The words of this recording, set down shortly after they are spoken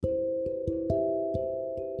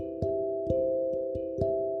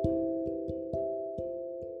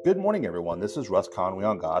Good morning, everyone. This is Russ Conway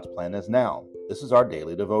on God's Plan Is Now. This is our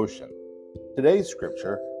daily devotion. Today's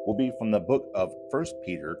scripture will be from the book of 1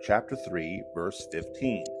 Peter chapter 3, verse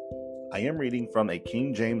 15. I am reading from a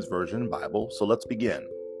King James Version Bible, so let's begin.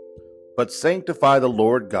 But sanctify the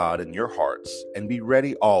Lord God in your hearts, and be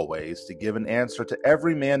ready always to give an answer to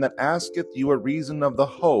every man that asketh you a reason of the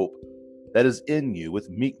hope that is in you with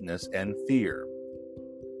meekness and fear.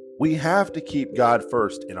 We have to keep God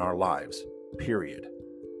first in our lives, period.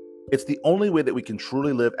 It's the only way that we can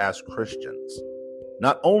truly live as Christians.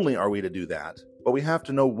 Not only are we to do that, but we have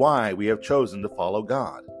to know why we have chosen to follow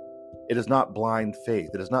God. It is not blind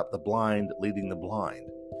faith. It is not the blind leading the blind.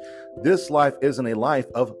 This life isn't a life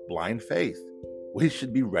of blind faith. We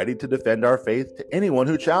should be ready to defend our faith to anyone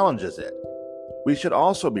who challenges it. We should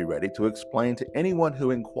also be ready to explain to anyone who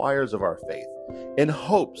inquires of our faith in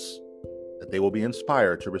hopes that they will be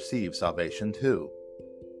inspired to receive salvation too.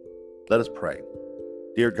 Let us pray.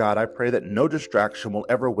 Dear God, I pray that no distraction will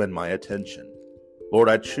ever win my attention. Lord,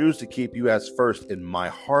 I choose to keep you as first in my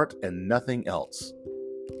heart and nothing else.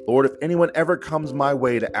 Lord, if anyone ever comes my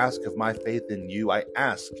way to ask of my faith in you, I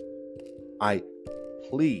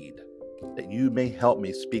plead that you may help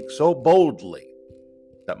me speak so boldly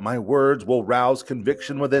that my words will rouse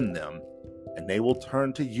conviction within them and they will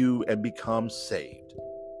turn to you and become saved.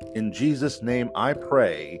 In Jesus' name I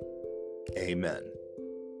pray, amen.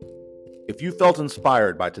 If you felt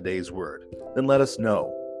inspired by today's word, then let us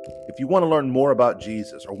know. If you want to learn more about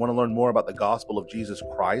Jesus or want to learn more about the gospel of Jesus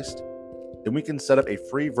Christ, then we can set up a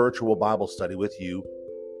free virtual Bible study with you.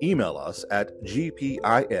 Email us at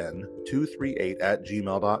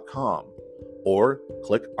gpin238@gmail.com or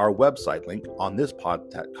click our website link on this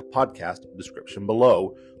podcast description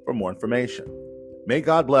below for more information. May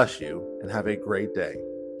God bless you and have a great day.